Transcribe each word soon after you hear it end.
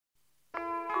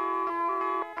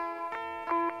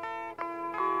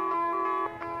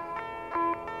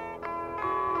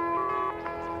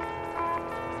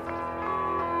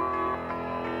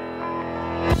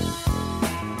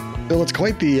Bill, it's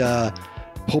quite the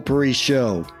potpourri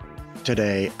show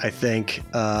today, I think.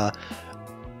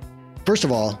 First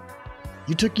of all,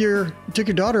 you took your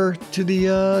daughter to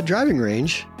the driving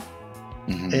range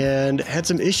and had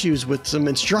some issues with some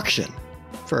instruction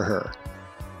for her.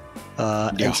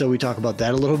 And so we talk about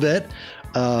that a little bit.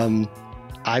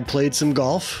 I played some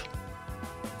golf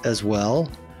as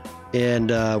well.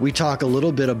 And we talk a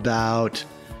little bit about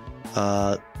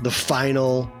the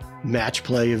final match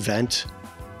play event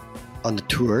on the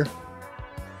tour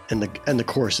and the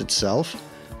course itself.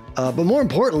 But more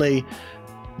importantly,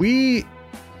 we've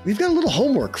got a little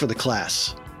homework for the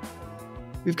class.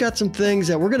 We've got some things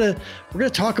that we're gonna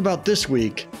talk about this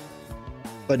week,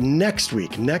 but next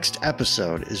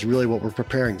episode is really what we're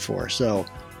preparing for. So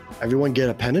everyone get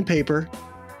a pen and paper.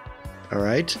 All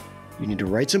right. You need to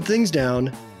write some things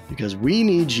down because we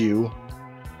need you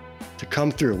to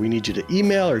come through. We need you to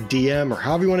email or DM or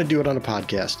however you want to do it on a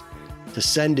podcast to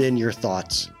send in your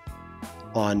thoughts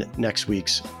on next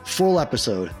week's full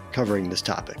episode covering this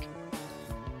topic.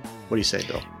 What do you say,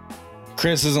 Bill?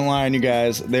 Kris isn't lying, you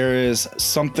guys. There is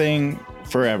something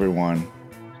for everyone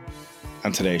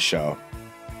on today's show.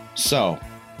 So,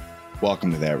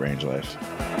 welcome to That Range Life.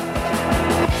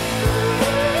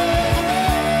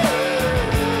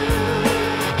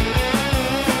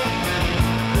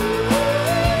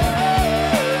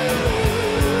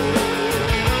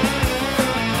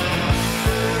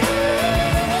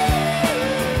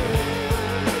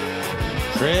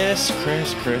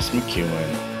 Kris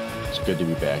McEwen. It's good to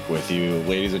be back with you,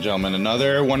 ladies and gentlemen.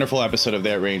 Another wonderful episode of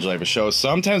That Range Life, a show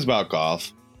sometimes about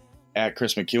golf, at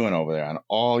Kris McEwen over there on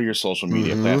all your social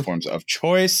media platforms of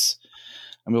choice.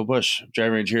 I'm Bill Bush,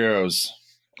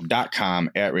 DriveRangeHeroes.com,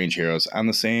 at Range Heroes on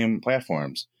the same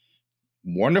platforms.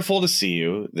 Wonderful to see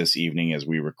you this evening as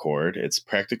we record. It's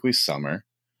practically summer.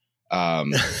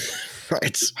 Right.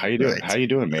 How you doing? Right. How you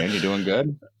doing, man? You doing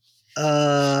good?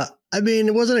 I mean,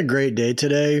 it wasn't a great day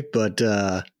today, but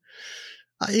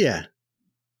yeah,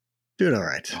 doing all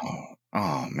right.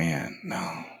 Oh man, no,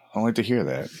 I don't like to hear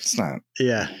that. It's not.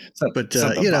 Yeah, it's not, but it's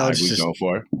not the you know, vibe it's we just go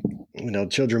for.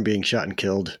 Children being shot and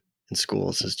killed in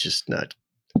schools is just not.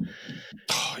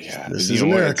 Oh yeah, this is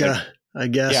America, I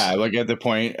guess. Yeah, like at the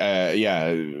point,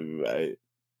 I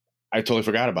totally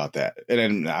forgot about that, and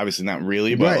then obviously not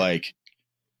really, but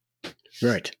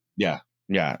right. Yeah,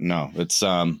 no, it's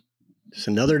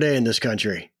another day in this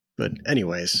country. But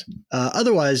anyways,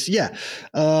 otherwise, yeah,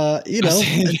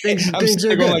 things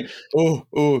are good. Like,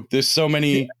 oh, there's so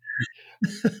many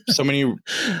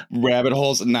rabbit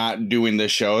holes not doing the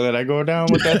show that I go down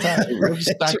with that time. Right.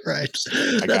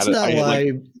 That's not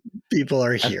why people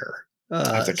are here.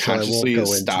 I have to consciously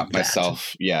stop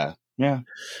myself. Yeah.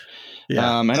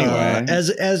 Anyway,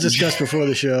 as discussed before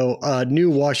the show,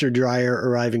 new washer dryer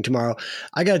arriving tomorrow.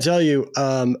 I got to tell you,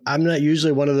 I'm not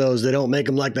usually one of those. They don't make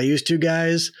them like they used to,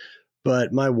 guys.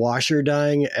 But my washer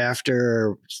dying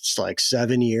after like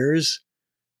 7 years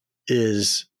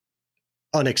is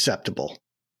unacceptable.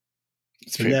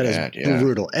 It's pretty bad, is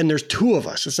brutal. And there's two of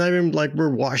us. It's not even like we're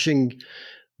washing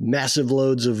massive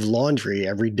loads of laundry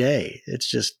every day. It's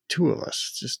just two of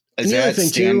us. It's just is that thing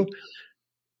too.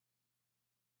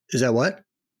 Is that what?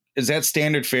 Is that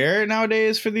standard fare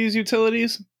nowadays for these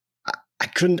utilities? I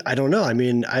don't know. I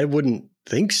mean, I wouldn't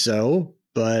think so,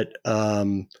 but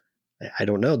I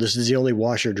don't know. This is the only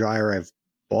washer dryer I've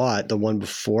bought. The one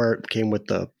before it came with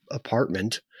the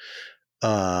apartment.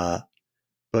 But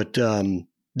the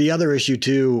other issue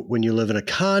too, when you live in a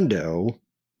condo,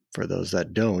 for those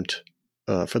that don't,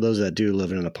 for those that do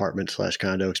live in an apartment /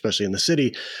 condo, especially in the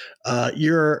city,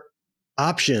 your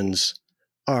options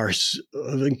are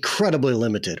incredibly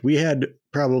limited. We had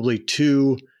probably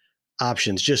two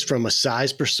options just from a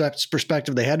size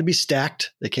perspective. They had to be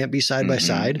stacked. They can't be side by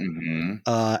side.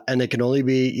 And they can only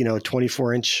be,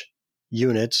 24-inch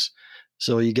units.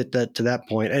 So you get that to that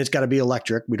point, and it's got to be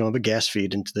electric. We don't have a gas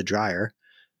feed into the dryer.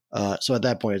 So at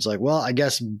that point, it's like, well, I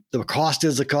guess the cost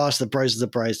is the cost. The price is the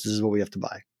price. This is what we have to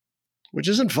buy, which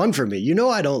isn't fun for me.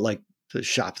 I don't like to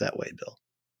shop that way, Bill.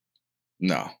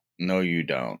 No, you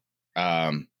don't.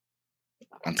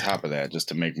 On top of that, just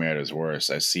to make matters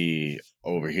worse, I see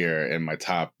over here in my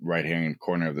top right-hand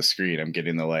corner of the screen, I'm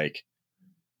getting the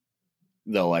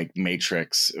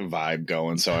Matrix vibe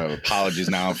going. So apologies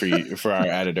now for our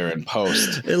editor in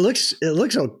post. It looks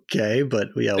okay, but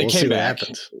we'll see what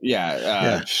happens.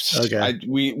 Yeah. Okay.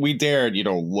 We dared,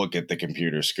 look at the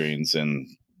computer screens and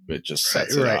it just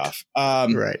sets it off.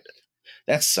 Right.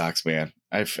 That sucks, man.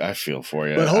 I feel for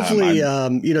you. But hopefully,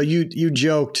 you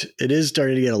joked. It is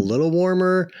starting to get a little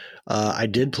warmer. I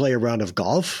did play a round of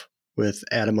golf with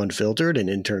Adam Unfiltered and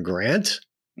intern Grant.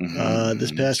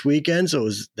 this past weekend. So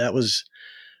that was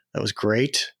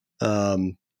great.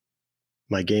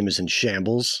 My game is in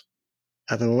shambles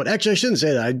at the moment. Actually, I shouldn't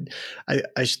say that.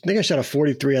 I think I shot a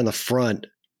 43 on the front.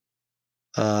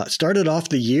 Started off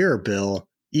the year, Bill,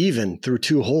 even through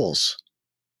 2 holes.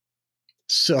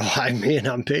 So, I mean,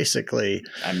 I'm basically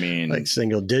like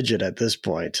single digit at this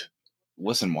point.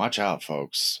 Listen, watch out,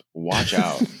 folks. Watch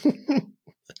out.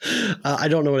 I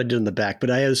don't know what I did in the back,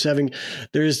 but I was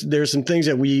there's some things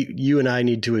that you and I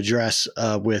need to address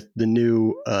with the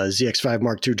new ZX5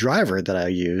 Mark II driver that I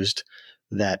used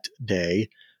that day.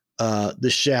 The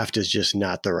shaft is just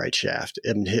not the right shaft.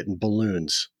 I'm hitting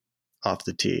balloons off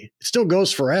the tee. It still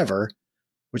goes forever,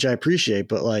 which I appreciate,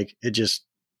 but like it just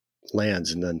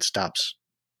lands and then stops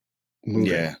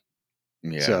moving.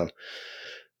 Yeah. So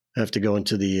I have to go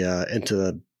into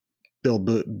the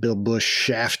Bill Bush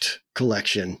shaft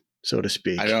collection, so to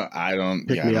speak. I don't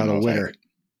pick me out a winner.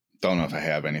 Don't know if I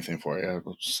have anything for you,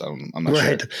 so I'm not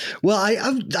right. sure. Well,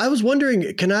 I was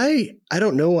wondering, can I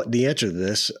don't know what the answer to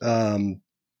this. Can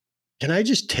I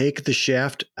just take the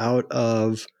shaft out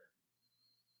of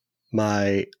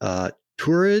my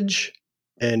Tourage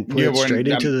and put it straight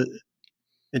into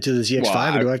the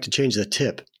ZX5, or do I have to change the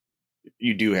tip?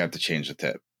 You do have to change the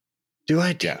tip. Do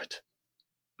I? Damn it.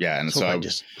 Yeah, and so I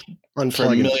just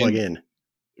unplug and plug in.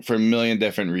 For a million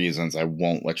different reasons, I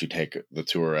won't let you take the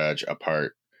Tour Edge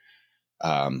apart.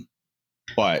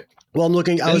 But well,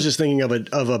 I was just thinking of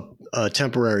a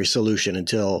temporary solution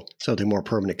until something more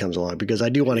permanent comes along, because I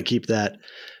do want to keep that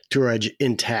Tour Edge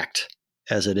intact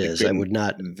as it is. I would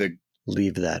not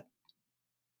leave that.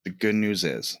 The good news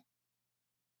is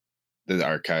the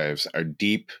archives are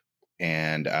deep,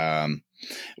 and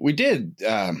we did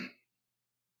go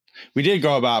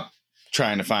about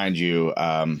trying to find you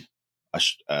a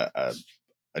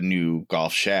new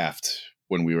golf shaft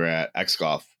when we were at X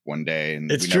Golf one day,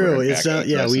 and it's true. It's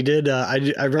we did. I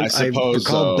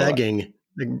recall begging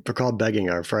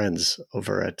our friends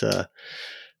over at.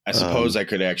 I suppose I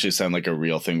could actually sound like a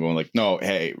real thing, going like, "No,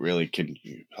 hey, really, can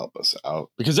you help us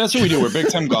out?" Because that's what we do. We're big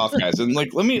time golf guys, and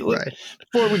like, before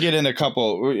we get into a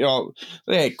couple,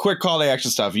 hey, quick call to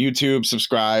action stuff. YouTube,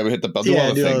 subscribe, hit the bell, do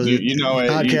all the things. You know it.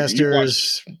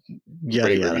 Podcasters,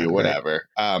 review, whatever.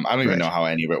 I don't even know how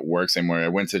any of it works anymore. I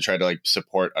went to try to like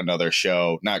support another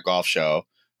show, not golf show.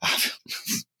 Of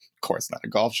course, not a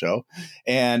golf show,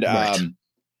 and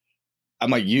I'm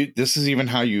like, this is even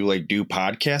how you like do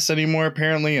podcasts anymore,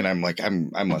 apparently. And I'm like,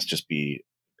 I must just be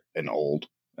an old.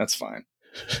 That's fine.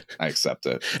 I accept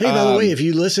it. Hey, by the way, if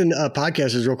you listen,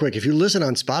 podcasters, real quick, if you listen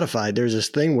on Spotify, there's this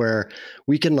thing where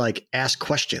we can like ask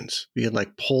questions. We can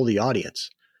like poll the audience.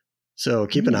 So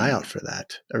keep an eye out for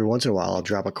that. Every once in a while, I'll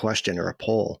drop a question or a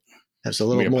poll. Have a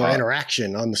little more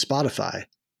interaction on the Spotify.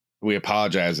 We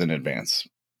apologize in advance.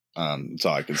 That's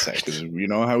all I can say, because you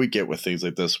know how we get with things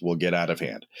like this. We'll get out of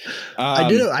hand. I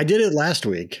did it last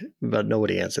week, but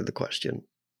nobody answered the question,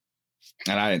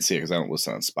 and I didn't see it because I don't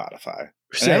listen on Spotify.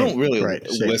 And I don't really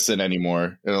listen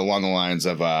anymore along the lines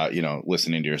of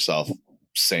listening to yourself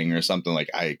sing or something like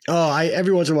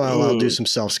every once in a while I'll do some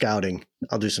self scouting.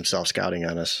 I'll do some self scouting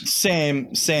on us.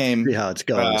 Same. See how it's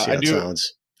going. See how it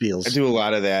sounds, feels. I do a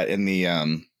lot of that in the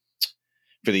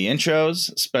for the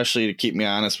intros, especially to keep me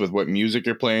honest with what music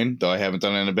you're playing, though I haven't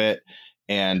done it in a bit.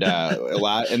 And a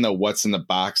lot in the what's in the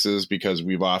boxes, because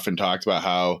we've often talked about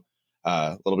how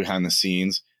a little behind the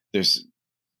scenes,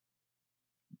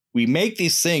 we make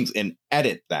these things and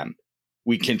edit them.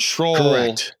 We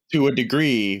control to a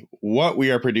degree what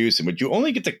we are producing, but you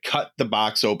only get to cut the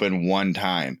box open one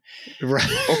time. Right.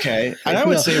 Okay. And I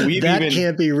would say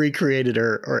can't be recreated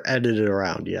or edited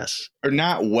around. Yes. Or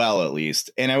not well, at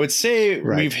least. And I would say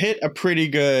we've hit a pretty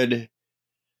good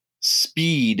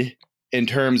speed in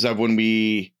terms of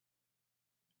if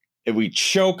we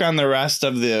choke on the rest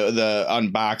of the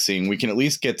unboxing, we can at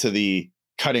least get to the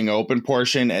cutting open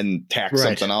portion and tack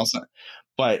something else.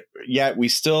 But yet we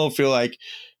still feel like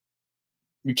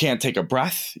you can't take a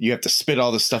breath. You have to spit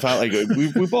all this stuff out. Like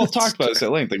we both talked about this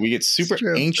at length. Like we get super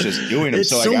anxious doing it. It's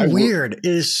so weird. It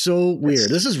is so weird.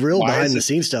 This is real behind the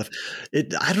scenes stuff.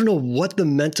 I don't know what the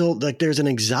mental, like there's an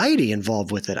anxiety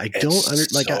involved with it. I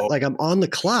don't I'm on the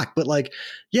clock, but like,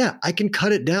 yeah, I can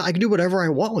cut it down. I can do whatever I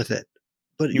want with it.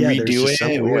 But you redo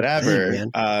it, whatever.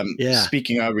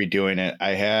 Speaking of redoing it, I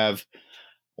have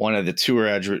one of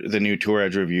the new Tour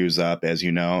Edge reviews up, as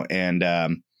you know, and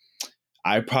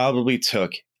I probably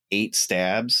took 8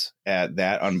 stabs at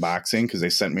that unboxing because they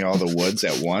sent me all the woods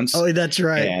at once. Oh, that's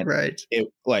right. And right.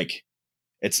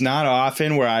 It's not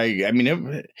often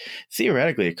where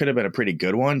theoretically it could have been a pretty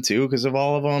good one too, because of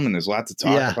all of them. And there's lots to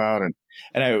talk about.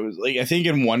 And I was like, I think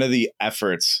in one of the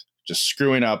efforts just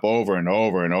screwing up over and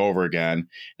over and over again.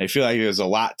 And I feel like there's a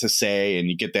lot to say, and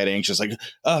you get that anxious, like,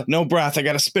 no breath, I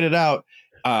got to spit it out.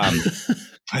 I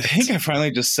think I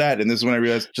finally just said, and this is when I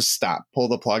realized, just stop, pull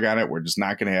the plug on it. We're just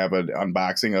not going to have an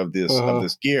unboxing of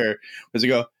this gear. Because you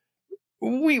go,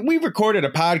 we recorded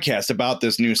a podcast about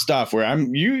this new stuff where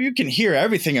you can hear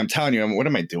everything I'm telling you. What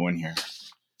am I doing here?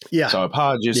 Yeah. So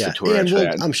apologies to Twitter.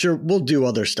 And I'm sure we'll do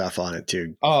other stuff on it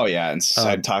too. Oh yeah.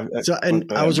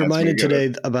 And I was reminded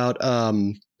today about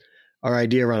our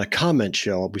idea around a comment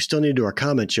show. We still need to do our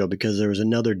comment show because there was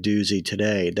another doozy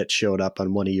today that showed up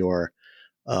on one of your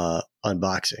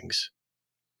unboxings.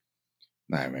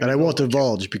 But I won't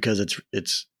divulge because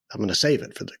I'm going to save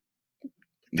it for the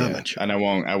comment show. And I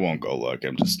won't go look.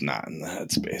 I'm just not in the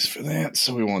headspace for that,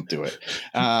 so we won't do it.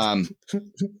 God,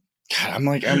 I'm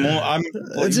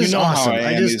it's just awesome.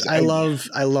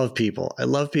 I love people. I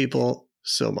love people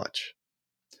so much.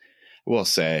 I will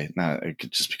say, not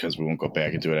just because we won't go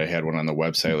back into it. I had one on the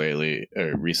website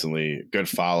recently. Good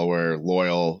follower,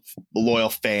 loyal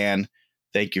fan.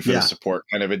 Thank you for the support,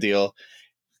 kind of a deal.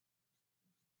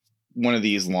 One of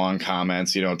these long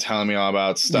comments, telling me all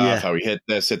about stuff, how he hit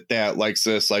this, hit that, likes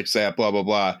this, likes that, blah, blah,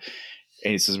 blah.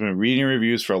 And he says, I've been reading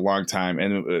reviews for a long time.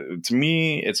 And to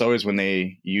me, it's always when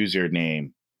they use your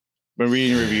name. I've been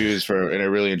reading reviews and I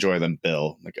really enjoy them,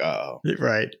 Bill. Like, oh.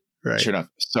 Right. Sure enough.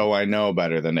 So I know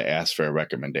better than to ask for a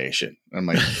recommendation. I'm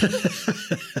like,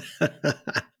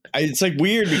 it's like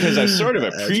weird because I sort of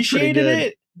appreciated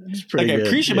it. Like I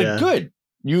appreciate it, like good.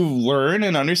 You learn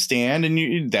and understand,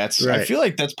 and I feel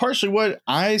like that's partially what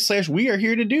we are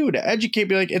here to do, to educate.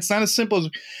 Be like, it's not as simple as,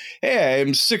 hey,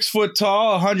 I'm 6 foot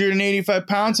tall, 185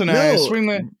 pounds, and I swing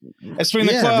the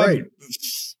club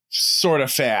sort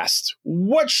of fast.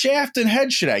 What shaft and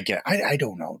head should I get? I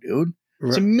don't know, dude.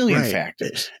 It's a million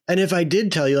factors. And if I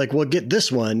did tell you, like, well, get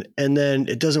this one, and then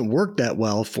it doesn't work that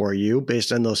well for you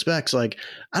based on those specs, like,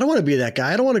 I don't want to be that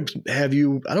guy. I don't want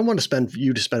to spend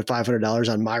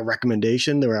 $500 on my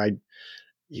recommendation you're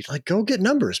like, go get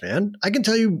numbers, man. I can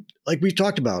tell you, like we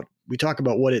talk about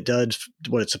what it does,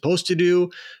 what it's supposed to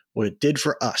do, what it did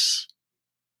for us.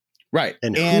 Right.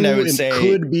 And I would say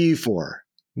could be for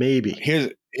maybe.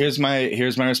 Here's my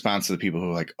response to the people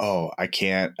who are like, oh, I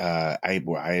can't,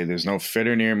 there's no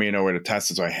fitter near me, nowhere to test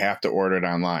it, so I have to order it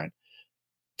online.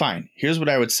 Fine. Here's what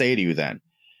I would say to you then.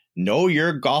 Know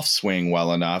your golf swing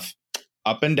well enough,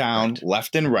 up and down,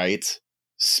 left and right,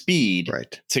 speed,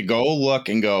 to go look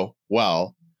and go,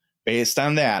 well, based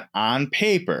on that, on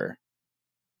paper,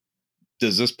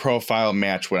 does this profile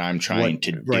match what I'm trying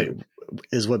to do?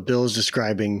 Is what Bill's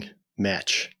describing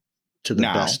match to the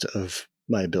best of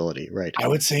my ability, right? I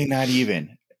would say not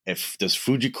even. If does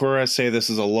Fujikura say this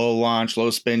is a low launch, low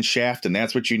spin shaft, and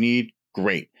that's what you need,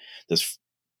 great. Does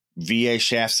VA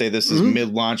shaft say this is mid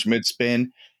launch, mid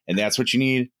spin, and that's what you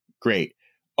need, great.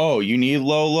 Oh, you need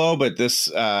low, but this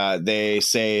they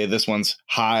say this one's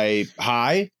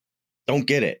high. Don't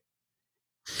get it.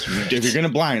 If you're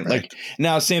gonna blind, like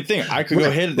now, same thing. I could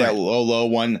go hit that low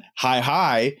one,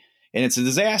 high, and it's a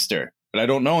disaster. But I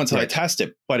don't know until I test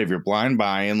it. But if you're blind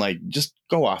buying, like, just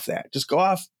go off that. Just go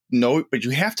off. No, but you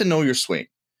have to know your swing.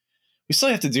 We still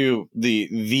have to do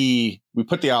we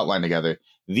put the outline together,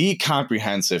 the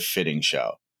comprehensive fitting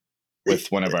show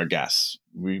with one of our guests.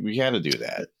 We had to do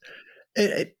that.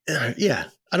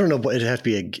 I don't know, but it'd have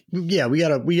to be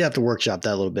we have to workshop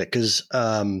that a little bit because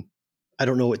I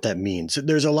don't know what that means.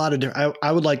 There's a lot of I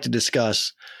would like to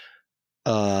discuss.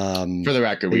 For the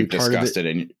record, we've discussed it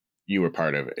and you were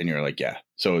part of it, and you're like, yeah.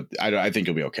 So I think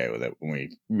you'll be okay with it when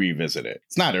we revisit it.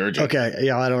 It's not urgent. Okay,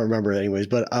 yeah, I don't remember it anyways,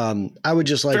 but I would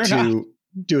just like to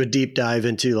do a deep dive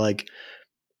into like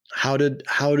how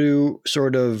to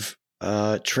sort of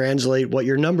translate what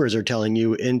your numbers are telling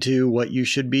you into what you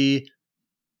should be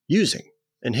using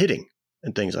and hitting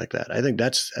and things like that. I think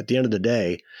that's at the end of the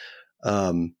day,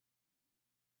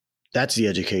 that's the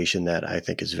education that I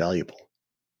think is valuable.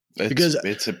 Because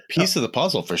it's a piece of the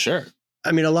puzzle for sure.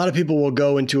 I mean, a lot of people will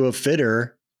go into a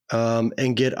fitter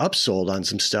and get upsold on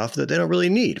some stuff that they don't really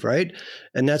need, right?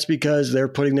 And that's because they're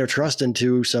putting their trust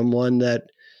into someone that,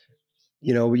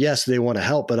 yes, they want to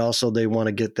help, but also they want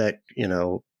to get that,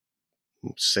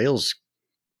 sales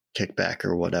kickback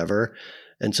or whatever.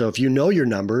 And so if you know your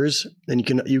numbers and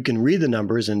you can read the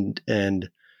numbers and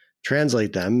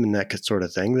translate them and that sort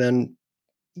of thing, then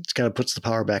it kind of puts the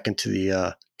power back into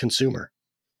the consumer.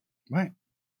 Right.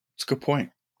 That's a good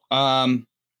point.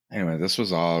 Anyway, this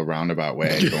was all a roundabout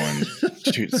way going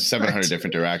to 700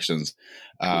 different directions.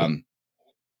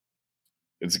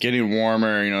 It's getting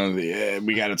warmer,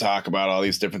 we got to talk about all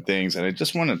these different things. And I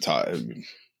just want to talk.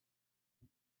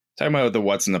 talking about the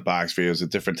what's in the box videos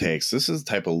with different takes. This is the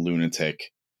type of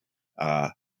lunatic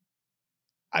I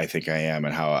think I am,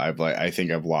 and how I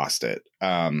think I've lost it.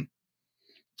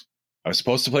 I was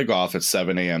supposed to play golf at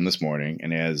 7 a.m. this morning,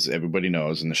 and as everybody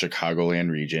knows, in the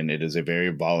Chicagoland region, it is a very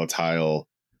volatile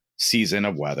season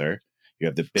of weather. You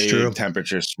have the big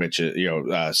temperature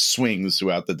swings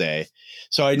throughout the day.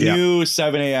 So I knew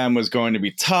 7 a.m. was going to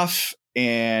be tough,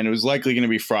 and it was likely going to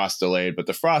be frost delayed, but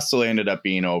the frost delay ended up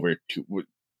being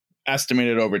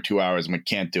estimated over 2 hours, and we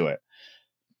can't do it.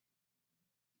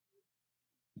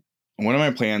 One of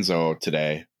my plans, though,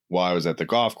 today, while I was at the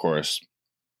golf course,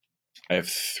 I have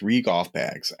 3 golf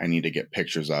bags I need to get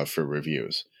pictures of for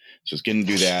reviews. So I was going to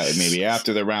do that maybe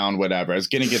after the round, whatever. I was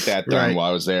going to get that done while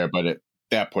I was there, but at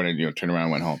that point, I turned around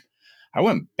and went home. I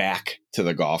went back to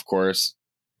the golf course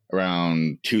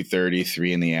around 2:30,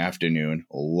 3 in the afternoon.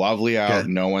 Lovely out,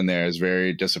 no one there. It's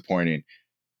very disappointing.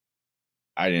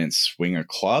 I didn't swing a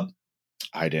club.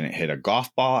 I didn't hit a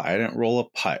golf ball. I didn't roll a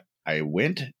putt. I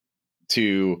went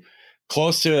to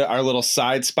close to our little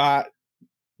side spot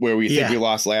where we think we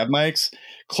lost lav mics,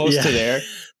 close to there.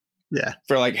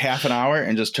 For like half an hour,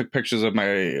 and just took pictures of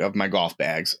my golf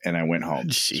bags, and I went home.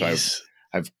 Jeez.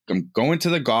 So I'm going to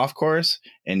the golf course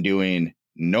and doing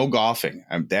no golfing.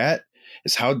 That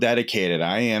is how dedicated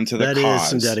I am to the cause. That is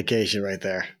some dedication right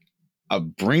there.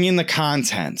 Of bringing the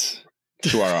content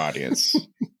to our audience.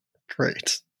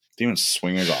 Great. Didn't even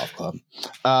swing a golf club.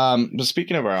 But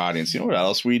speaking of our audience, you know what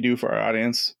else we do for our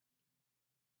audience?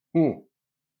 We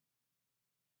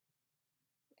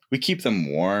keep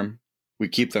them warm. We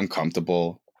keep them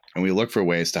comfortable, and we look for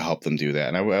ways to help them do that.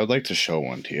 And I would like to show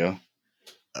one to you.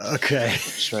 Okay.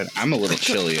 I'm a little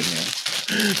chilly in here.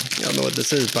 You don't know what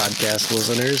this is, podcast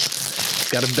listeners.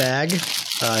 He's got a bag.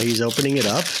 He's opening it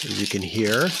up, as you can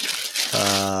hear.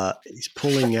 He's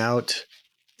pulling out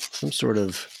some sort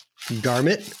of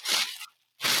garment.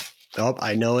 Oh,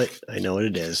 I know it. I know what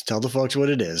it is. Tell the folks what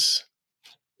it is.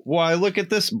 Why, look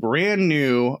at this brand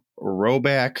new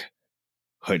Rhoback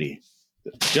hoodie.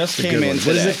 Just came in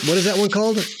today. What is that one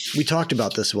called? We talked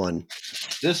about this one.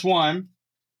 This one,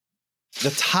 the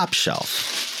Top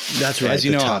Shelf. That's right. As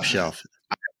you know, Top Shelf.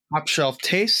 Top Shelf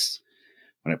taste.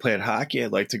 When I played hockey,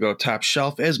 I'd like to go top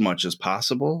shelf as much as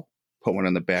possible. Put one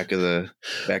on the back of the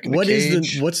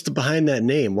cage. What's the behind that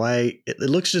name? Why it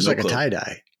looks just like a tie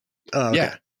dye. Oh, okay.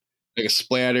 Yeah, like a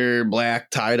splatter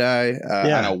black tie dye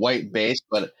on a white base.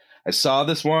 But I saw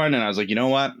this one and I was like, you know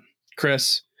what,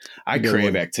 Kris, I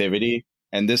crave activity.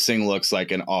 And this thing looks like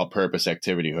an all-purpose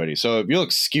activity hoodie. So if you'll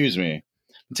excuse me,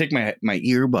 I'll take my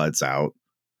earbuds out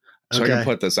so I can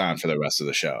put this on for the rest of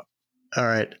the show. All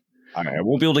right. I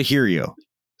won't be able to hear you.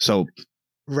 So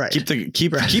keep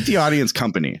the audience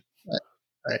company.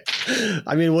 Right.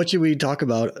 I mean, what should we talk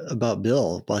about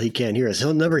Bill while he can't hear us?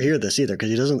 He'll never hear this either because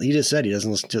he just said he doesn't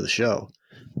listen to the show.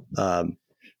 So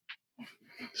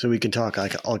we can talk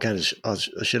like all kinds of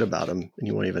shit about him and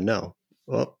you won't even know.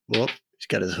 Whoop. He's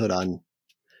got his hood on.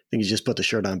 I think he's just put the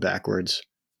shirt on backwards.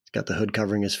 He's got the hood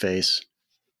covering his face.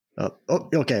 Oh,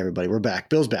 okay, everybody. We're back.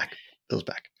 Bill's back. It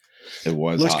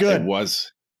was looks good.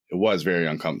 It was very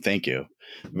uncomfortable. Thank you.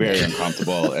 Very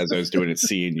uncomfortable as I was doing it,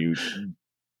 seeing you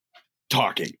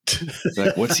talking.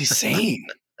 Like, what's he saying?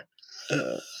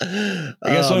 I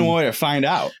guess only one way to find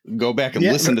out. Go back and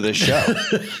listen to this show.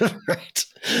 Right.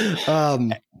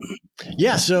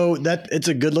 Yeah, so it's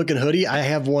a good looking hoodie. I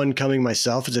have one coming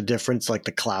myself. It's a difference, like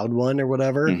the cloud one or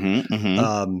whatever.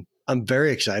 I'm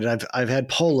very excited. I've had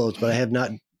polos, but I have not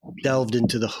delved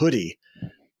into the hoodie.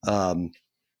 But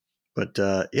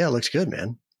it looks good,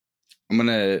 man. I'm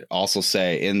gonna also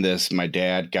say in this, my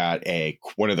dad got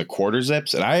one of the quarter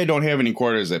zips, and I don't have any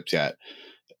quarter zips yet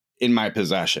in my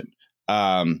possession.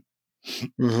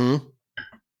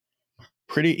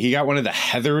 He got one of the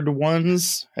heathered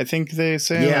ones, I think they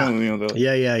say.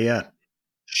 Yeah.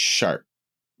 Sharp.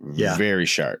 Yeah. Very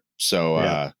sharp.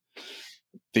 So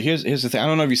here's the thing. I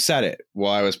don't know if you said it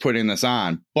while I was putting this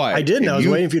on, but I didn't. I was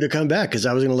waiting for you to come back because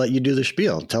I was going to let you do the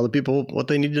spiel. Tell the people what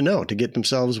they need to know to get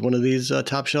themselves one of these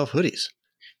top shelf hoodies.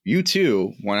 You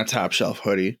too want a top shelf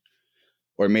hoodie.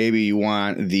 Or maybe you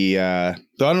want the, I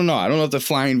don't know. I don't know if the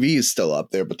Flying V is still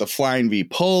up there, but the Flying V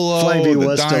polo. Flying V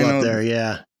was still up there,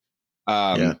 yeah.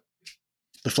 The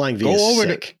Flying V is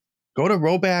sick. Go to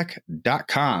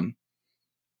Rhoback.com.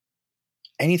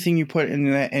 Anything you put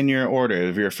in your order,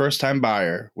 if you're a first-time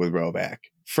buyer with Rhoback,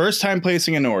 first time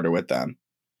placing an order with them,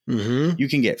 you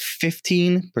can get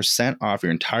 15% off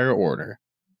your entire order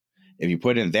if you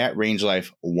put in that Range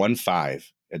Life 15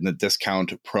 in the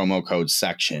discount promo code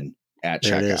section at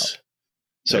checkout.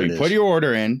 So you put your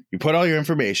order in, you put all your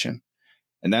information,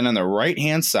 and then on the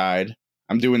right-hand side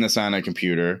I'm doing this on a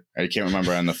computer. I can't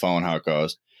remember on the phone how it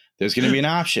goes. There's going to be an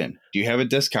option. Do you have a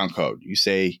discount code? You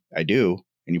say, I do.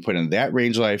 And you put in that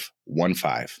Range Life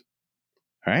 15. All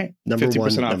right. Number 50%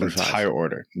 one, off the entire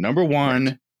order. Number one,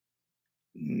 right.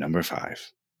 Number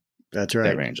 5. That's right.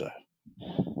 That Range Life.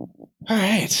 All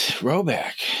right.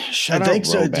 Roback. Shout out to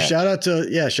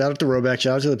Roback.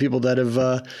 Shout out to the people that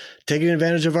have taken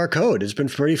advantage of our code. It's been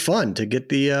pretty fun to get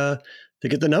the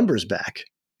numbers back.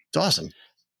 It's awesome.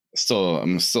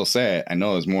 I'm still saying, I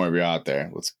know there's more of you out there.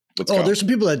 Let's go. There's some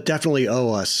people that definitely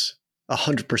owe us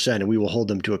 100%, and we will hold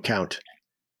them to account.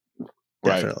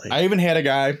 Definitely. Right. I even had a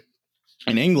guy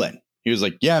in England. He was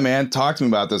like, "Yeah, man, talk to me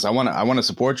about this. I want to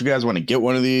support you guys. I want to get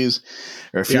one of these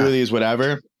or a few of these,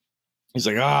 whatever." He's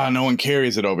like, no one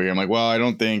carries it over here. I'm like, well, I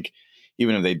don't think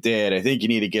even if they did, I think you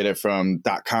need to get it from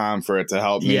 .com for it to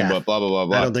help me. But blah blah blah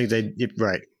blah. I don't think they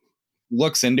right.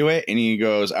 Looks into it and he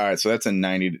goes, all right, so that's a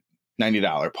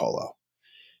 $90 polo.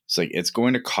 It's like, it's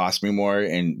going to cost me more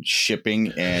in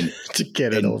shipping and to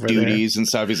get it over duties there and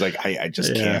stuff. He's like, I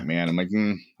just can't, man. I'm like,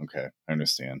 okay, I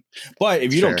understand. But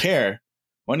if you don't care,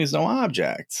 money's no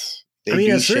object. They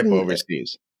do ship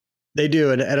overseas. They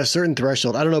do. And at a certain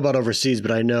threshold, I don't know about overseas,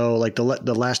 but I know like the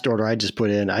last order I just put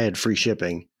in, I had free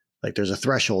shipping. Like there's a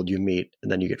threshold you meet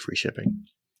and then you get free shipping.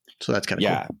 So that's kind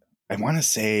of cool. I want to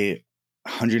say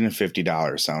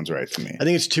 $150 sounds right to me. I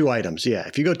think it's 2 items. Yeah.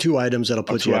 If you go 2 items, that'll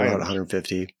put you at about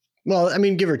 150. Well, I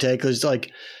mean, give or take, because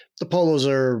like the polos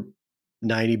are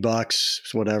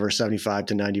 $90, whatever, 75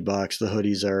 to $90. The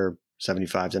hoodies are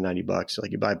 75 to $90.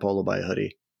 Like you buy a polo, buy a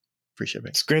hoodie, free shipping.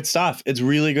 It's great stuff. It's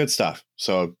really good stuff.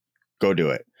 So go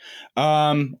do it.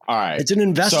 All right. It's an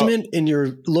investment in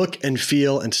your look and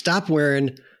feel, and stop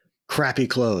wearing crappy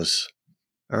clothes.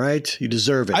 All right. You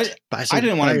deserve it. I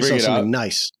didn't want to bring it up.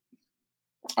 Nice.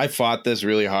 I fought this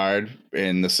really hard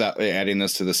in adding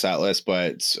this to the set list,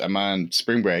 but I'm on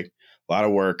spring break, a lot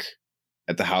of work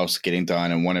at the house getting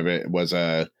done. And one of it was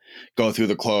a go through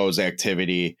the clothes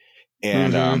activity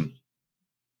and,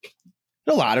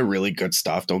 a lot of really good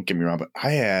stuff. Don't get me wrong, but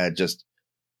I had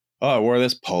I wore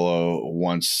this polo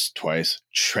once, twice,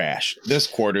 trash. This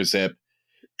quarter zip.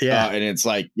 Yeah. And it's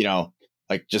like,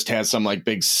 like just has some like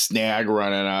big snag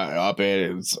running up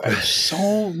it. It's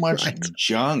so much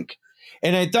junk.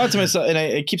 And I thought to myself, and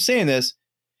I keep saying this,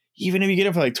 even if you get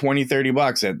it for like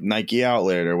 $20-$30 at Nike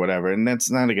Outlet or whatever, and that's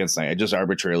not against Nike. I just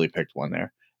arbitrarily picked one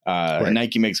there.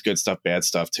 Nike makes good stuff, bad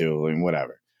stuff too, and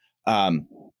whatever.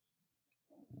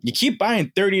 You keep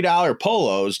buying $30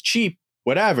 polos, cheap,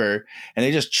 whatever, and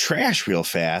they just trash real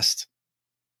fast.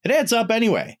 It adds up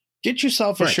anyway. Get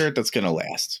yourself a shirt that's going to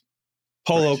last.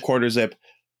 Polo, quarter zip,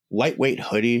 lightweight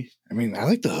hoodie. I mean, I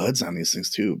like the hoods on these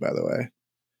things too, by the way.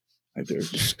 Like they're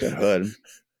just good hood.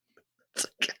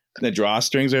 The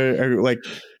drawstrings are like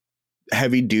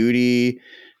heavy duty,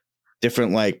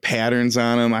 different like patterns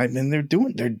on them. I mean, they're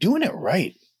doing it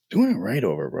right. Doing it right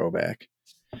over Roback.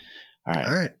 All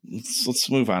right. Let's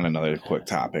move on to another quick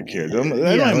topic here. I don't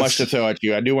have much to throw at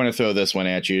you. I do want to throw this one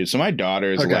at you. So my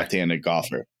daughter is a left-handed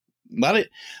golfer. A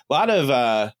lot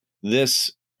of this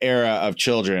era of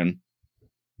children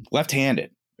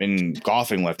left-handed and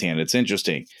golfing left-handed. It's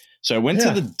interesting. So I went to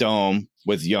the Dome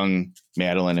with young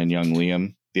Madeline and young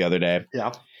Liam the other day.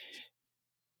 Yeah.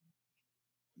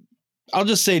 I'll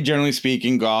just say, generally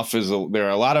speaking, golf there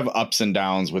are a lot of ups and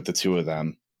downs with the two of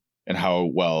them and how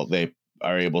well they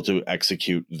are able to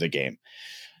execute the game.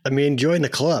 I mean, join the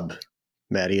club,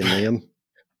 Maddie and Liam.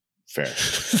 Fair.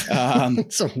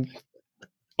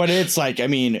 But it's like, I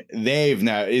mean,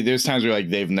 there's times where like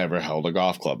they've never held a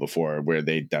golf club before, where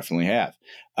they definitely have.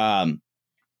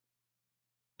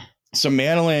 So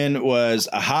Madeline was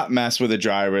a hot mess with a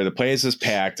driver. The place is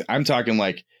packed. I'm talking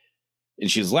like, and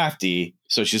she's lefty,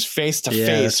 so she's face to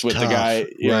face with the guy,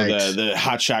 the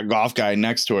hotshot golf guy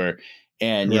next to her,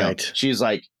 and she's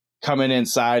like coming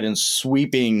inside and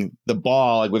sweeping the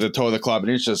ball like with the toe of the club,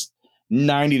 and it's just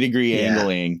 90-degree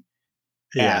angling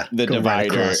at the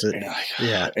divider.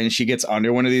 And she gets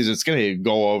under one of these, it's gonna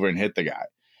go over and hit the guy.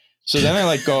 So then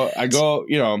I go, if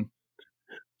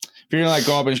you're gonna like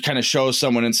go up and kind of show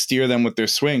someone and steer them with their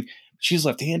swing, she's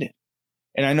left-handed.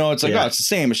 And I know it's like, it's the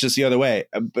same. It's just the other way.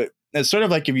 But it's sort of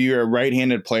like if you're a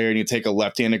right-handed player and you take a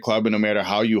left-handed club, and no matter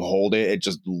how you hold it, it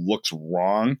just looks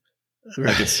wrong.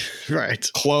 Like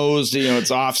it's closed,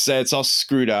 it's offset, it's all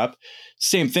screwed up.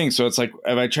 Same thing. So it's like,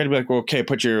 if I try to be like, well, okay,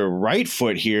 put your right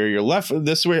foot here, your left foot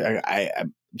this way,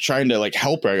 I'm trying to like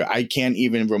help her. I can't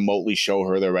even remotely show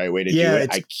her the right way to do it.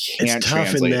 I can't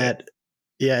translate it.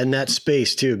 Yeah, in that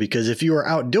space too, because if you were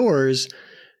outdoors,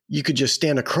 you could just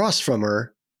stand across from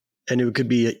her, and it'd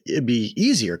be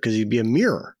easier because you'd be a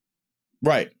mirror.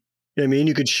 Right. what I mean?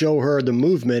 You could show her the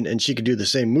movement and she could do the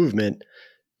same movement,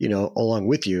 along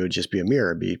with you. It'd just be a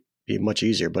mirror. It'd be much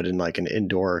easier. But in like an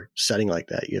indoor setting like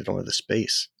that, you don't have the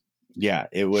space. Yeah,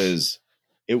 it was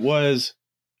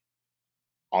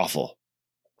awful.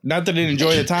 Not that I didn't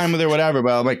enjoy the time with her, whatever,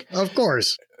 but I'm like, of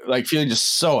course, like feeling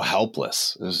just so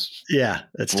helpless.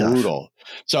 That's brutal. Tough.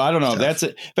 So I don't know if that's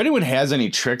it. If anyone has any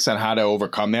tricks on how to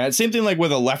overcome that, same thing like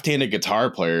with a left-handed guitar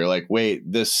player. Like, wait,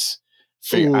 that's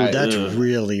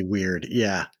really weird.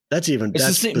 Yeah, that's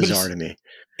bizarre to me.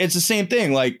 It's the same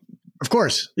thing. Like, of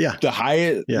course, yeah.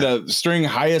 The string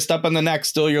highest up on the neck,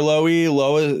 still your low E,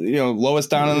 lowest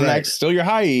down on the neck, still your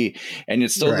high E, and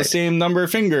it's still the same number of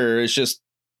finger. It's just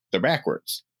they're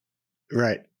backwards.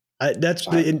 Right.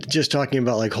 Just talking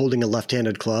about like holding a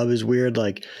left-handed club is weird.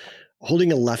 Like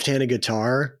holding a left-handed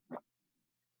guitar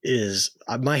is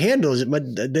my handles.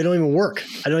 They don't even work.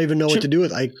 I don't even know what to do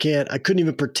with. I couldn't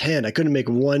even pretend. I couldn't make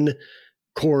one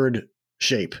chord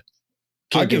shape.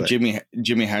 I'll give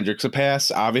Jimi Hendrix a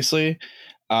pass. Obviously,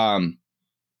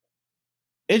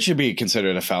 it should be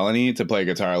considered a felony to play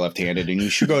guitar left-handed, and you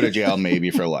should go to jail maybe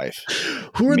for life.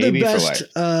 Who are the best?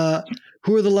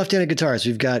 Who are the left-handed guitarists?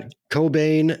 We've got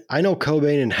Cobain. I know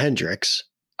Cobain and Hendrix.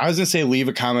 I was gonna say leave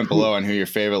a comment below on who your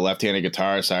favorite left-handed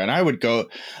guitarists are, and I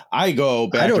go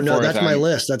back. I don't and know. Forth That's my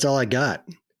list. That's all I got.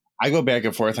 I go back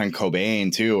and forth on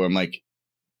Cobain too. I'm like,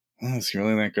 is he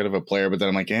really that good of a player? But then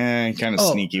I'm like, he kind of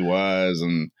sneaky was,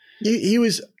 and he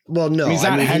was. Well, no, he's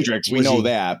not Hendrix. We know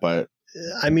that, but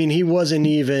I mean, he wasn't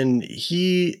even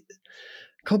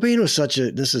Cobain was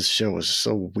this show was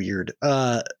so weird.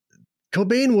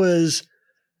 Cobain was,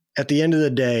 at the end of the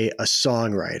day, a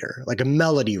songwriter, like a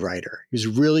melody writer. He was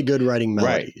really good writing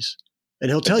melodies,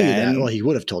 and he'll tell you that. Well, he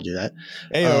would have told you that.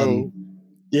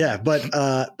 Yeah,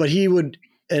 but he would,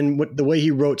 and the way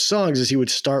he wrote songs is he would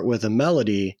start with a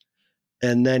melody,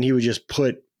 and then he would just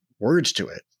put words to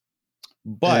it.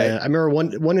 But I remember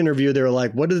one interview, they were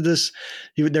like, "What is this?"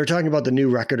 They were talking about the new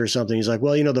record or something. He's like,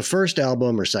 "Well, the first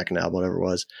album or second album, whatever it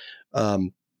was."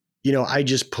 I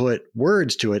just put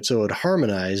words to it so it would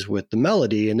harmonize with the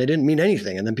melody, and they didn't mean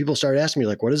anything. And then people started asking me,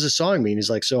 like, what does this song mean? He's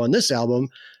like, so on this album,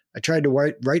 I tried to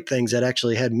write things that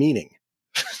actually had meaning.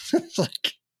 It's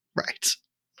like, right.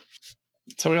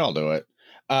 That's how we all do it.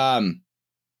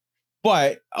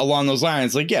 But along those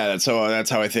lines, like, yeah, that's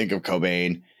how I think of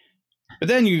Cobain. But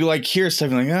then you like hear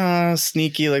stuff like,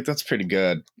 sneaky, like that's pretty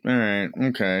good. All right,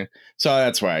 okay. So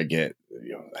that's why I get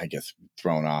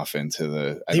thrown off into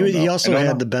the. He also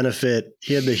had the benefit.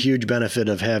 He had the huge benefit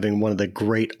of having one of the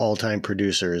great all-time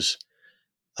producers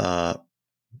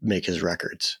make his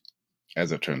records.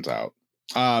 As it turns out.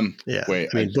 Yeah. Wait,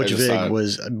 I mean, Butch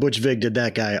Vig did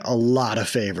that guy a lot of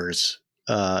favors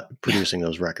producing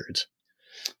those records.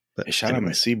 But I'm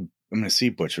going to see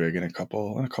Butch Vig in a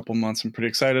couple months. I'm pretty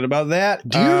excited about that.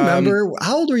 Do you remember,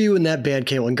 how old were you when that band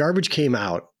when Garbage came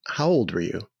out? How old were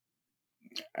you?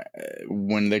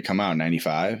 When they come out,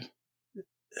 95?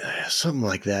 Something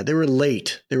like that. They were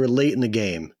late. They were late in the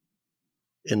game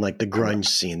in like the grunge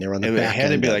scene. They were on the back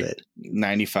end of it. It had to be like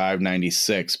 95,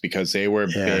 96 because they were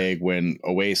big when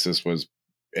Oasis was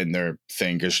in their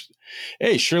thing. Because,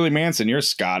 hey, Shirley Manson, you're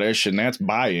Scottish and that's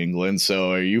by England.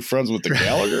 So are you friends with the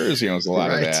Gallaghers? It's a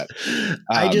lot of that.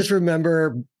 I just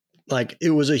remember like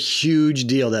it was a huge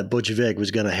deal that Butch Vig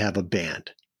was going to have a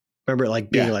band. Remember like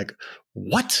being like,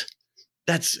 what?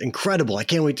 That's incredible. I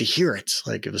can't wait to hear it.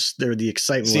 Like it was there. The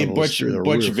excitement. Butch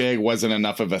Vig wasn't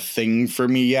enough of a thing for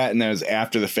me yet. And that was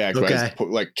after the fact where I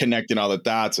was like connecting all the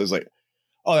dots. I was like,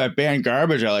 oh, that band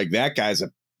Garbage. I like that guy's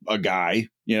a guy,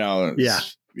 Yeah.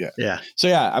 So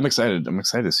yeah, I'm excited. I'm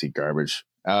excited to see Garbage.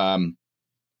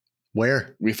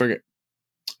 Where? We forget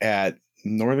at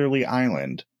Northerly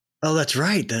Island. Oh, that's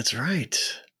right. That's right.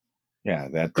 Yeah.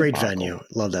 That great venue.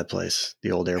 Love that place.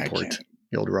 The old airport.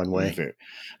 The old runway.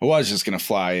 I was just going to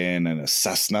fly in a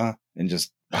Cessna and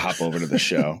just hop over to the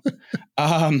show.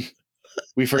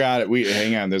 We forgot it.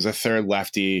 Hang on. There's a third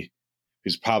lefty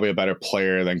who's probably a better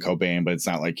player than Cobain, but it's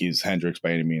not like he's Hendrix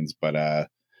by any means, but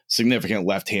significant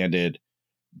left-handed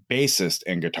bassist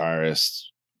and guitarist,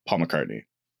 Paul McCartney.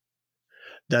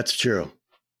 That's true.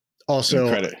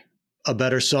 Also a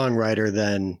better songwriter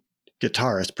than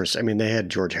guitarist per se. I mean, they had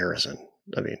George Harrison.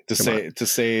 I mean, to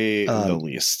say the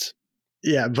least.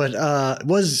 Yeah, but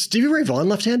was Stevie Ray Vaughan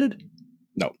left-handed?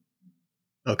 No.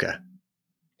 Okay.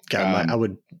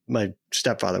 God, my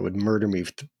stepfather would murder me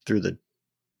through the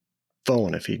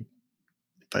phone if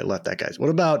I left that guy's. What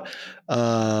about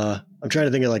I'm trying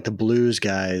to think of like the blues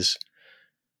guys.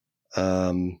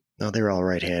 No, they were all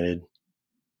right-handed.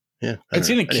 Yeah. It's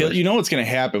going to kill. What's going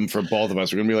to happen for both of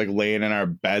us? We're going to be like laying in our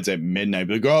beds at midnight.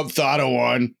 Be like, thought of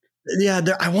one. Yeah,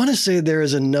 I want to say there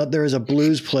is a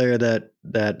blues player that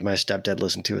my stepdad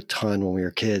listened to a ton when we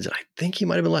were kids. I think he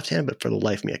might have been left-handed, but for the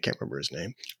life of me, I can't remember his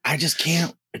name. I just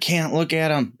can't look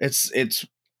at him.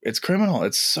 It's criminal.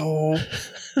 It's so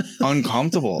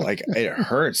uncomfortable. Like it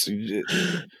hurts.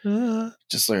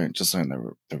 Just learn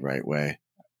the right way.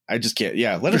 I just can't.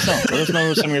 Yeah, let us know. Let us know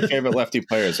who some of your favorite lefty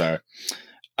players are.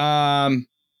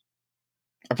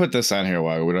 I put this on here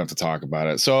while we don't have to talk about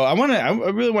it. So I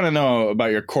really want to know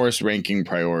about your course ranking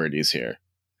priorities here.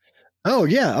 Oh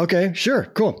yeah. Okay. Sure.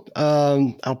 Cool.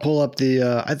 I'll pull up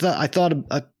the. I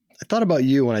thought about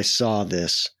you when I saw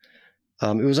this.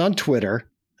 It was on Twitter,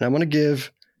 and I want to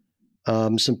give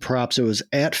some props. It was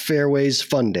at Fairways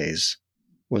Fun Days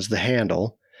was the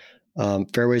handle.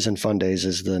 Fairways and Fun Days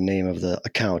is the name of the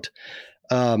account.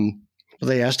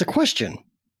 They asked a question,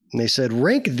 and they said,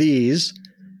 rank these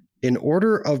in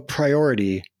order of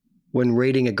priority when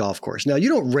rating a golf course. Now, you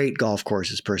don't rate golf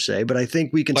courses per se, but I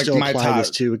think we can like still apply this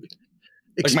to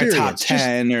experience. Like my top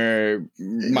 10 or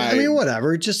my... I mean,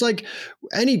 whatever. Just like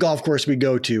any golf course we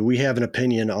go to, we have an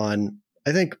opinion on,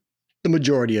 I think, the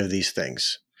majority of these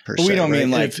things per se. We don't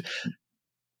mean right?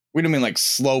 we don't mean like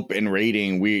slope and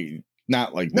rating. We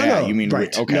not like no, that. No, You mean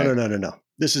right? Okay. No.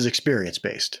 This is experience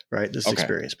based, right? This is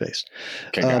experience based.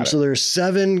 Okay, so there are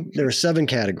seven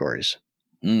categories.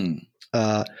 And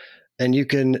you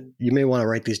may want to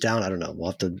write these down. I don't know.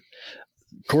 We'll have to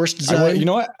course design. You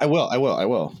know what? I will.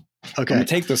 Okay. I'm gonna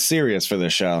take this serious for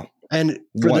this show. And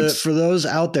for those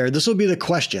out there, this will be the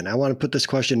question. I want to put this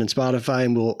question in Spotify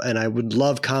and I would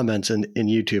love comments in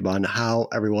YouTube on how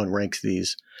everyone ranks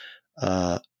these.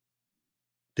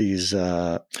 This is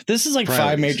like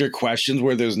priorities. 5 major questions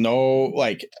where there's no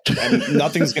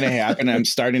nothing's going to happen. I'm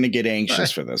starting to get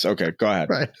anxious for this. Okay, go ahead.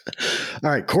 Right. All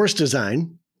right. Course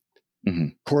design,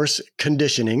 course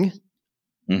conditioning,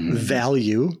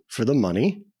 value for the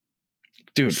money,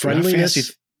 dude.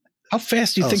 Friendliness. How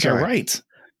fast do you think I write?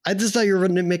 I just thought you were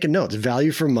making notes.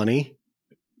 Value for money.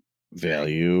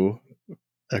 Value.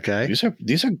 Okay.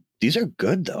 These are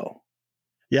good though.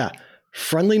 Yeah.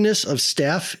 Friendliness of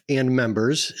staff and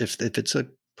members, if it's a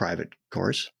private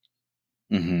course.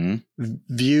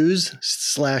 Views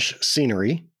 /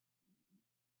 scenery.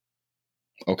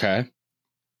 Okay.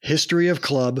 History of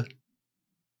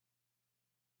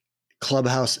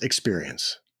clubhouse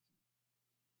experience.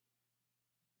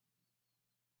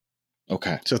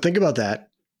 Okay. So think about that.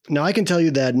 Now I can tell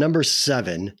you that number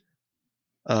 7,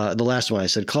 the last one I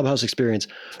said, clubhouse experience,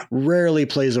 rarely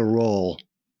plays a role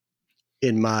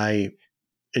in my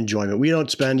enjoyment.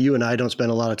 You and I don't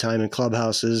spend a lot of time in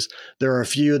clubhouses. There are a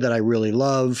few that I really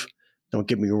love. Don't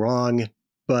get me wrong.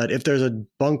 But if there's a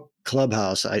bunk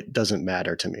clubhouse, it doesn't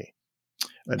matter to me.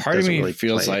 Part of me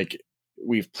feels like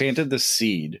we've planted the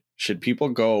seed. Should people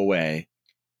go away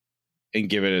and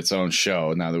give it its own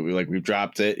show now that we've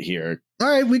dropped it here? All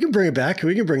right, we can bring it back.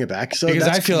 So because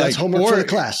I feel that's homework for the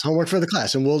class. Homework for the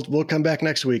class, and we'll come back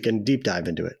next week and deep dive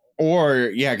into it.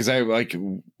 Or because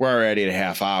we're already at a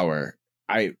half hour.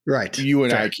 You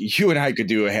and I could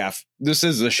do a half. This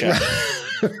is the show.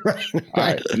 right. All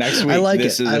right. Next week. I like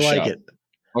this it. Is the I like show. it.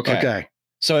 Okay.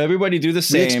 So everybody do the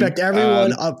same. We expect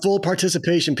everyone full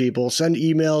participation. People send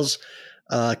emails,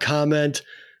 comment,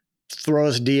 throw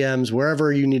us DMs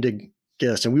wherever you need to get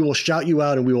us, and we will shout you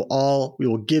out, and we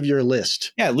will give your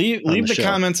list. Yeah, leave the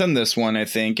comments on this one. I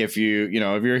think if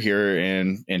if you're here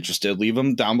and interested, leave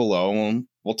them down below, and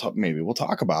we'll talk. Maybe we'll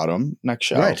talk about them next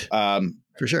show. Right.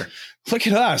 For sure. Look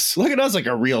at us like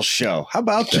a real show. How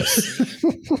about this?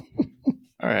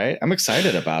 All right. I'm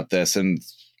excited about this. And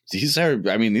these are,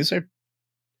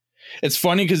 it's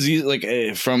funny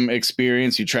because from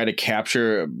experience, you try to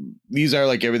capture, these are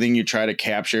like everything you try to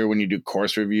capture when you do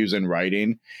course reviews and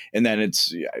writing. And then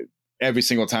it's every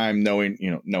single time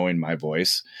knowing my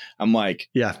voice, I'm like,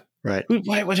 yeah. Right.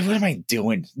 What am I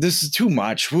doing? This is too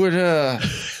much.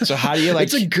 So how do you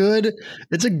it's a good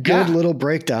little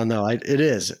breakdown though. It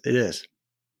is.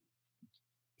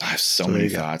 I have so many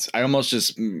thoughts. I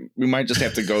almost we might just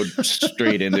have to go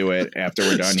straight into it after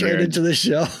we're done straight here. Into the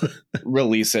show.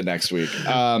 Release it next week.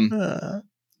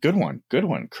 Good one,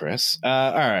 Kris.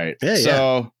 All right. Yeah,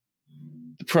 so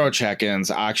the pro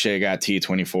check-ins, Akshay got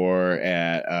T24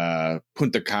 at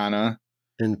Punta Cana.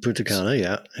 In Punta Cana,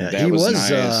 yeah. He was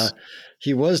nice.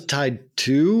 He was tied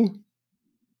 2.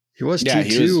 He was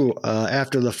T2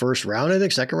 after the first round, I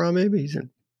think. Second round, maybe.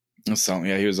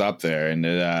 He was up there,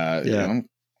 and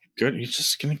good. He's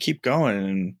just gonna keep going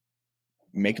and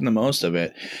making the most of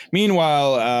it.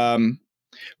 Meanwhile,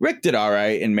 Rick did all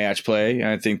right in match play.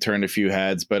 I think turned a few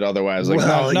heads, but otherwise,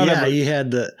 he had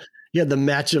the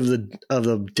match of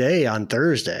the day on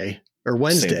Thursday. or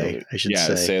Wednesday, I should say.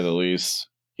 To say the least.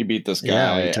 He beat this guy.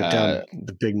 Yeah, he took down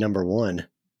the big number one.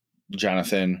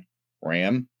 Jonathan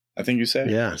Ram, I think you said.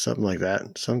 Yeah, something like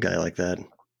that. Some guy like that.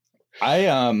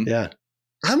 Yeah.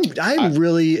 I'm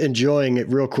really enjoying it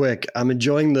real quick. I'm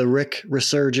enjoying the Rick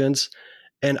resurgence.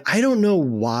 And I don't know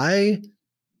why.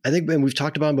 I think, and we've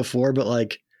talked about him before, but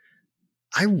like,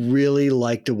 I really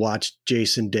like to watch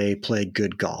Jason Day play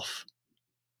good golf.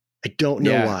 I don't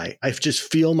know why. I just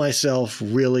feel myself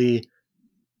really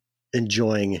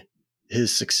enjoying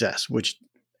his success, which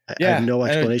I have no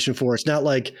explanation for. It's not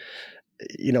like,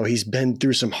 he's been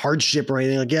through some hardship or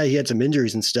anything. Like, yeah, he had some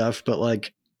injuries and stuff, but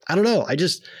like, I don't know.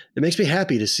 It makes me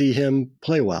happy to see him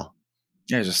play well.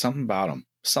 Yeah, there's just something about him.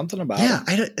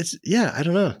 I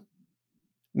don't know.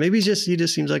 Maybe he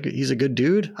just seems like he's a good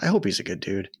dude. I hope he's a good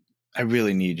dude. I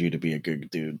really need you to be a good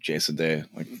dude, Jason Day,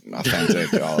 like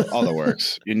authentic, all the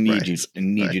works. You need you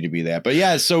to be that. But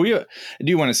yeah, so I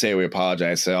do want to say we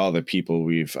apologize to all the people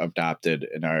we've adopted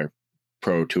in our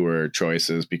pro tour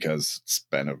choices, because it's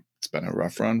been a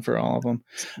rough run for all of them.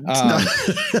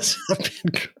 It's not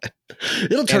been good.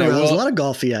 It'll turn around. There's a lot of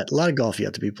golf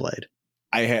yet to be played.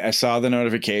 I saw the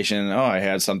notification. I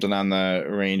had something on the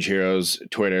Range Heroes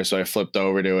Twitter, so I flipped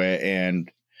over to it, and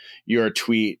your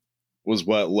tweet was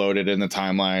what loaded in the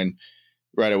timeline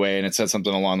right away. And it said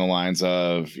something along the lines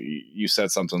of, you said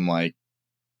something like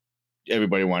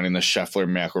everybody wanting the Scheffler,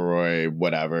 McIlroy,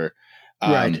 whatever.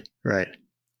 Right.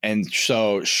 And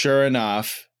so sure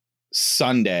enough,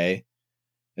 Sunday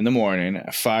in the morning,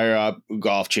 I fire up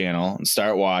Golf Channel and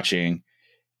start watching,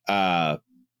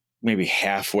 maybe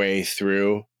halfway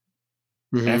through.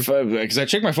 Because I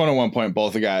checked my phone at one point,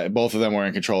 both of them were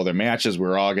in control of their matches. We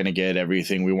were all going to get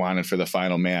everything we wanted for the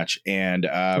final match. And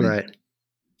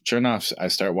sure enough, I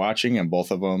start watching, and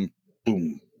both of them,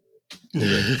 boom.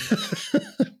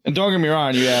 And don't get me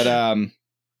wrong,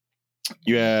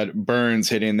 you had Burns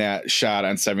hitting that shot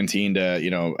on 17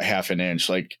 to half an inch,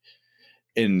 like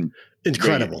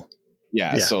incredible.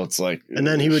 Yeah. So it's like, and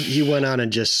then he went on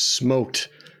and just smoked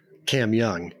Cam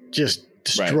Young, just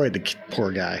destroyed the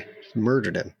poor guy.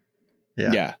 Murdered him.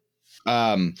 Yeah.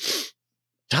 Top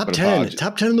 10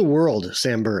 in the world,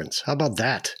 Sam Burns. How about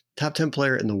that? Top 10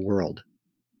 player in the world,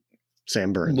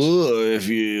 Sam Burns. Well, if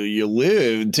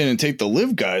you tend to take the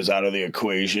live guys out of the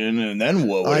equation, and then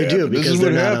what would happen? Do, because this is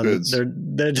what happens.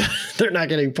 They're not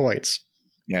getting points.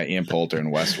 Yeah, Ian Poulter and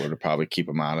Westwood would probably keep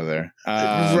them out of there.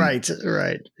 Right.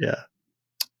 Yeah.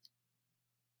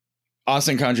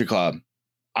 Austin Country Club.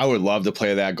 I would love to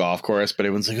play that golf course, but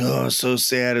everyone's like, oh, so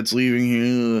sad it's leaving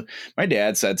here. My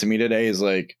dad said to me today, he's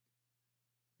like,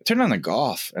 turn on the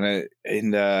golf. And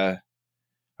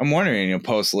I'm wondering,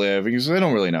 post live, because I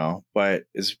don't really know, but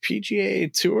is PGA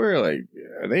Tour, like,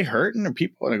 are they hurting or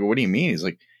people? And I go, what do you mean? He's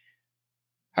like,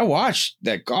 I watched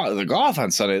the golf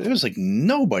on Sunday. There was like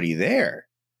nobody there.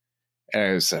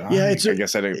 And I said, it's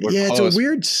a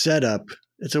weird setup.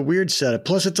 It's a weird setup.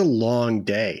 Plus it's a long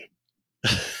day.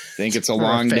 I think it's a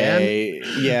long day.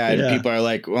 Yeah. And people are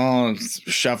like, well,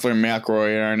 Scheffler and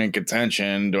McIlroy aren't in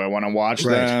contention. Do I want to watch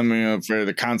them for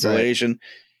the consolation? Right.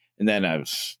 And then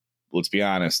let's be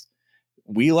honest,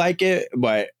 we like it,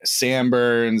 but Sam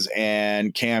Burns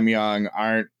and Cam Young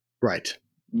aren't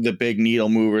the big needle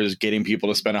movers getting people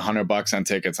to spend $100 on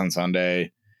tickets on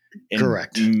Sunday.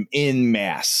 In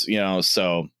mass,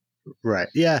 so. Right.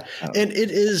 Yeah. And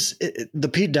it is the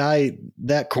Pete Dye,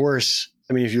 that course.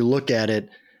 I mean, if you look at it,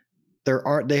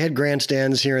 they had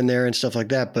grandstands here and there and stuff like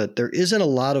that, but there isn't a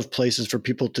lot of places for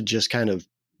people to just kind of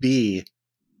be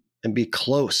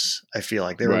close. I feel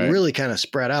like they were really kind of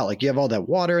spread out. Like you have all that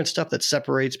water and stuff that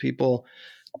separates people.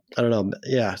 I don't know.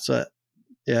 Yeah. So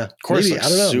yeah, of course. Maybe, I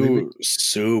don't know.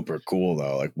 Super cool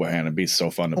though. Like, man, it'd be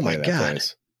so fun to play that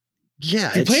place. Yeah.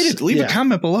 If you played it, leave a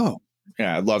comment below.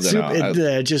 Yeah. I'd love to know.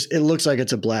 It looks like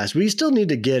it's a blast. We still need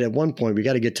to get, at one point, we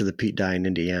got to get to the Pete Dye in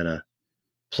Indiana,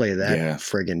 play that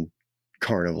friggin'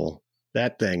 carnival.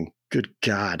 That thing. Good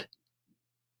God.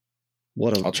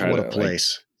 What a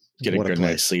place. Get a good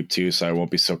night's sleep too, so I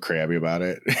won't be so crabby about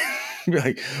it. Be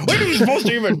like, when are you supposed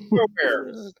to even go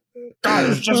here? God,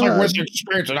 it's just like Western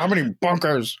Experience and how many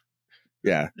bunkers?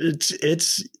 Yeah.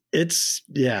 It's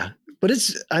yeah. But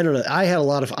I don't know.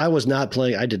 I was not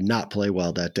playing. I did not play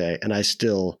well that day, and I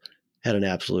still had an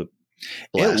absolute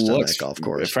blast on that golf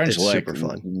course. The French Lick super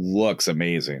fun. Looks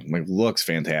amazing. Like, looks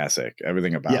fantastic.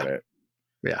 Everything about it.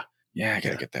 Yeah. Yeah, I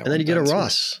gotta get that. And then you get a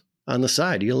Ross on the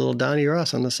side. You get a little Donnie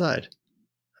Ross on the side.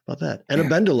 How about that? And a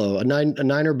Bendelo, a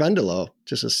niner Bendelo,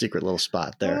 just a secret little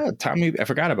spot there. Oh, Tommy, I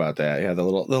forgot about that. Yeah, the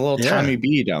little Tommy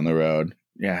B down the road.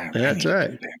 Yeah, that's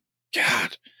right.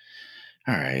 God.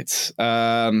 All right.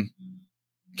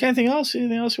 Anything else?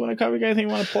 Anything else you want to cover? Anything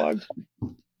you want to plug?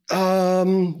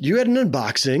 You had an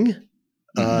unboxing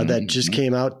that just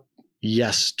came out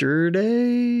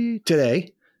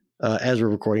today, as we're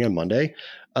recording on Monday.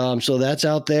 So that's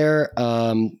out there.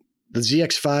 The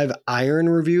ZX5 Iron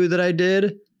review that I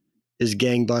did is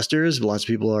gangbusters. Lots of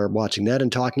people are watching that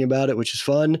and talking about it, which is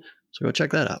fun. So go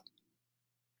check that out.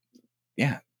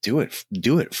 Yeah, do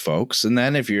it, folks. And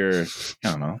then if you're,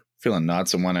 feeling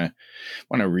nuts and want to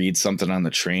read something on the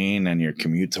train and your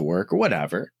commute to work or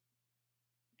whatever,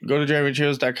 go to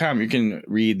drivingheroes.com. You can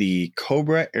read the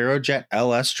Cobra Aerojet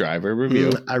LS driver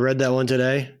review. I read that one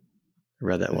today.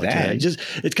 Just,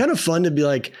 it's kind of fun to be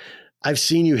like, I've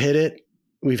seen you hit it.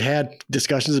 We've had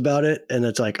discussions about it. And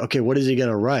it's like, okay, what is he going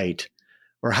to write?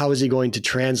 Or how is he going to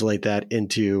translate that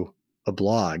into a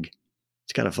blog?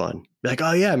 It's kind of fun. Be like,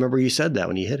 oh yeah, I remember you said that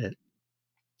when you hit it.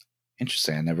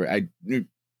 Interesting.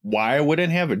 Why I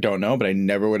wouldn't have it, don't know, but I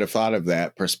never would have thought of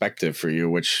that perspective for you,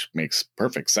 which makes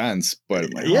perfect sense. But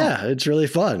it's really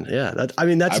fun. Yeah.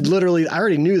 That's literally, I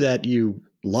already knew that you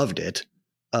loved it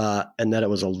and that it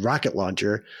was a rocket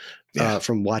launcher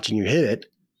from watching you hit it.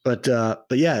 But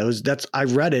yeah, I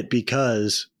read it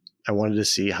because I wanted to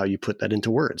see how you put that into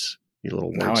words, you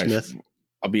little wordsmith.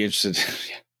 I'll be interested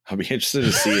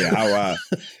to see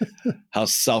how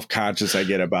self-conscious I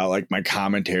get about like my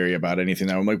commentary about anything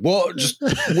that I'm like, well, just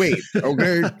wait.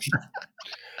 Okay.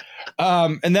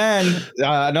 And then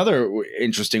another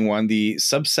interesting one, the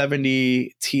Sub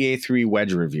 70 TA3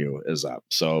 wedge review is up.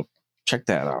 So check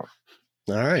that out.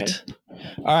 All right.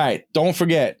 Okay. All right. Don't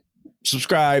forget,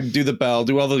 subscribe, do the bell,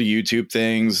 do all the YouTube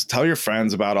things, tell your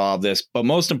friends about all of this. But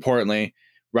most importantly,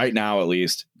 right now, at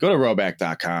least, go to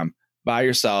rowback.com, buy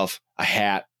yourself a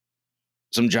hat,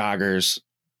 some joggers,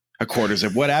 a quarter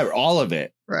zip, whatever, all of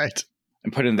it. Right.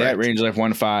 And put in that Range Life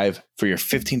 1.5 for your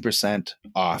 15%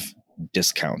 off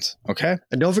discount. Okay.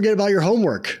 And don't forget about your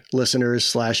homework,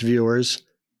 listeners / viewers.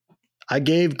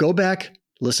 Go back,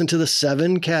 listen to the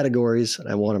 7 categories, and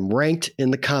I want them ranked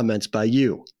in the comments by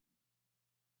you.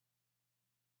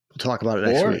 We'll talk about it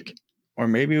next week. Or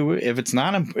maybe if it's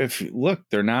not,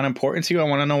 they're not important to you, I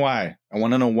want to know why. I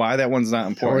want to know why that one's not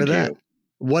important to you.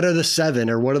 What are the 7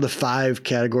 or what are the 5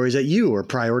 categories that you or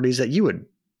priorities that you would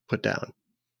put down?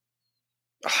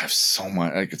 I have so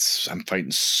much. I'm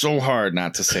fighting so hard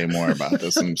not to say more about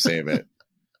this and save it.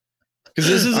 Because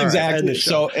this is exactly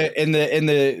so in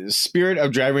the spirit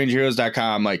of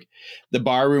drivingheroes.com, like the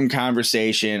barroom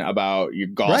conversation about your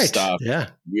golf stuff.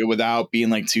 Yeah. Without being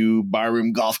like too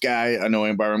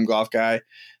annoying barroom golf guy.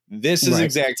 This is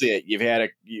exactly it. You've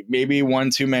had maybe one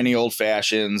too many old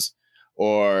fashions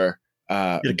or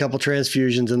get a couple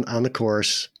transfusions on the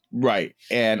course. Right.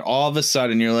 And all of a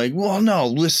sudden you're like, well, no,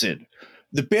 listen,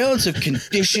 the balance of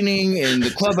conditioning and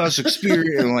the clubhouse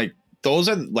experience, and like, those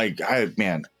are like, get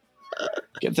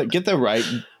the right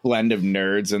blend of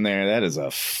nerds in there.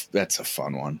 That's a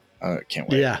fun one. Can't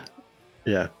wait.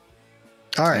 Yeah.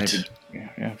 All right.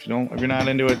 If you're not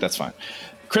into it, that's fine.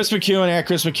 Kris McEwen at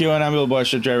Kris McEwen. I'm Bill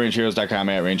Bush at DriveRangeHeroes.com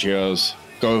at Range Heroes.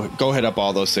 Go hit up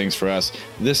all those things for us.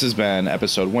 This has been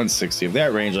episode 160 of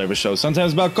That Range Life, a show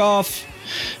sometimes about golf.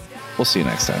 We'll see you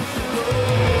next time.